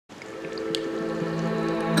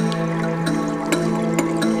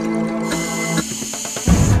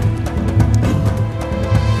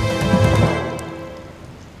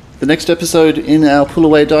The next episode in our pull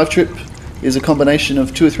away dive trip is a combination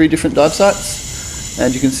of 2 or 3 different dive sites,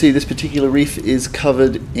 and you can see this particular reef is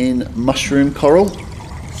covered in mushroom coral.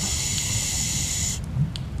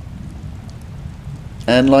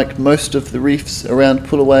 And like most of the reefs around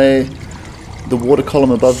pull away, the water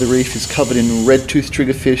column above the reef is covered in red-toothed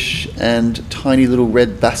triggerfish and tiny little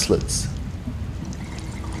red basslets.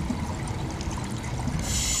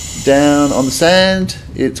 Down on the sand,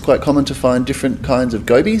 it's quite common to find different kinds of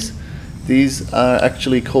gobies. These are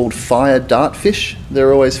actually called fire dartfish.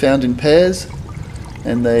 They're always found in pairs,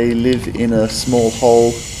 and they live in a small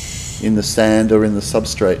hole in the sand or in the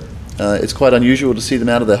substrate. It's quite unusual to see them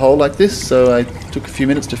out of their hole like this, so I took a few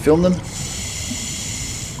minutes to film them.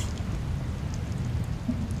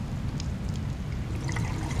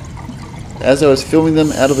 As I was filming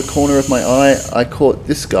them, out of the corner of my eye, I caught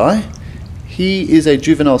this guy. He is a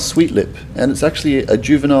juvenile sweetlip, and it's actually a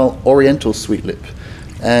juvenile oriental sweetlip.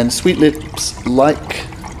 And sweetlips, like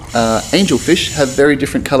angelfish, have very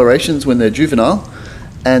different colorations when they're juvenile,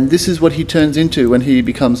 and this is what he turns into when he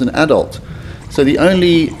becomes an adult. So the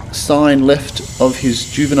only sign left of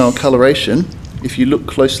his juvenile coloration, if you look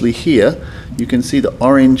closely here, you can see the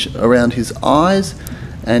orange around his eyes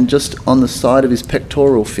and just on the side of his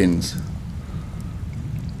pectoral fins.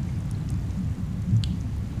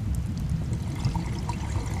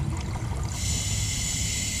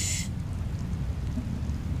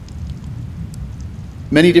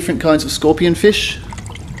 Many different kinds of scorpionfish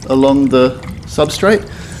along the substrate.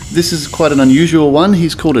 This is quite an unusual one.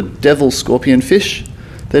 He's called a devil scorpionfish.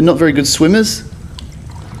 They're not very good swimmers.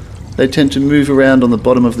 They tend to move around on the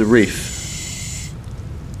bottom of the reef.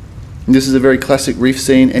 And this is a very classic reef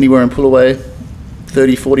scene anywhere in pull away.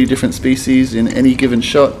 30, 40 different species in any given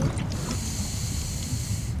shot.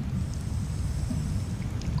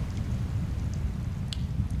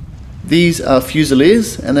 These are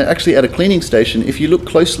fusiliers, and they're actually at a cleaning station. If you look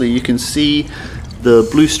closely, you can see the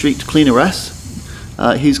blue streaked cleaner wrasse.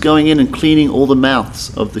 He's going in and cleaning all the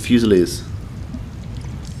mouths of the fusiliers.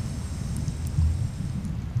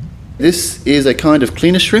 This is a kind of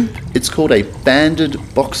cleaner shrimp. It's called a banded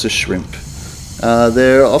boxer shrimp.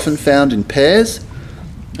 They're often found in pairs,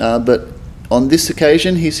 but on this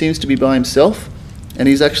occasion he seems to be by himself, and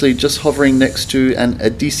he's actually just hovering next to an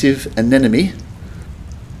adhesive anemone.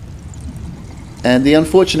 And the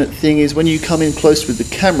unfortunate thing is, when you come in close with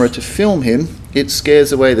the camera to film him, it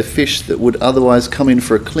scares away the fish that would otherwise come in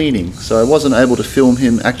for a cleaning. So I wasn't able to film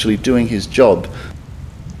him actually doing his job.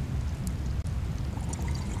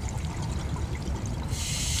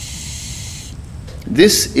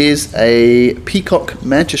 This is a peacock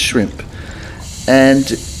mantis shrimp, and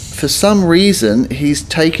for some reason he's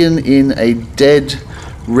taken in a dead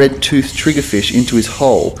red-toothed triggerfish into his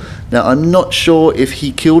hole. Now I'm not sure if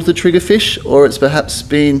he killed the triggerfish or it's perhaps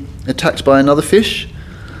been attacked by another fish,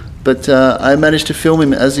 but I managed to film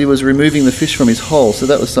him as he was removing the fish from his hole, so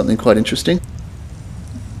that was something quite interesting.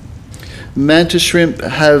 Mantis shrimp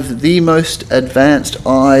have the most advanced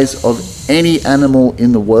eyes of any animal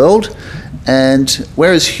in the world, and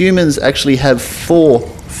whereas humans actually have 4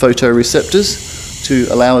 photoreceptors to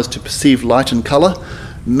allow us to perceive light and color,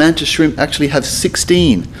 mantis shrimp actually have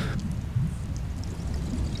 16.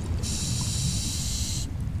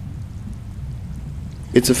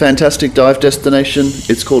 It's a fantastic dive destination.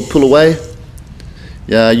 It's called Pull Away.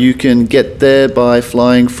 You can get there by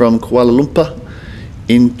flying from Kuala Lumpur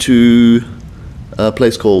into a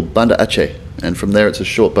place called Banda Aceh, and from there it's a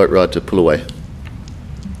short boat ride to Pull Away.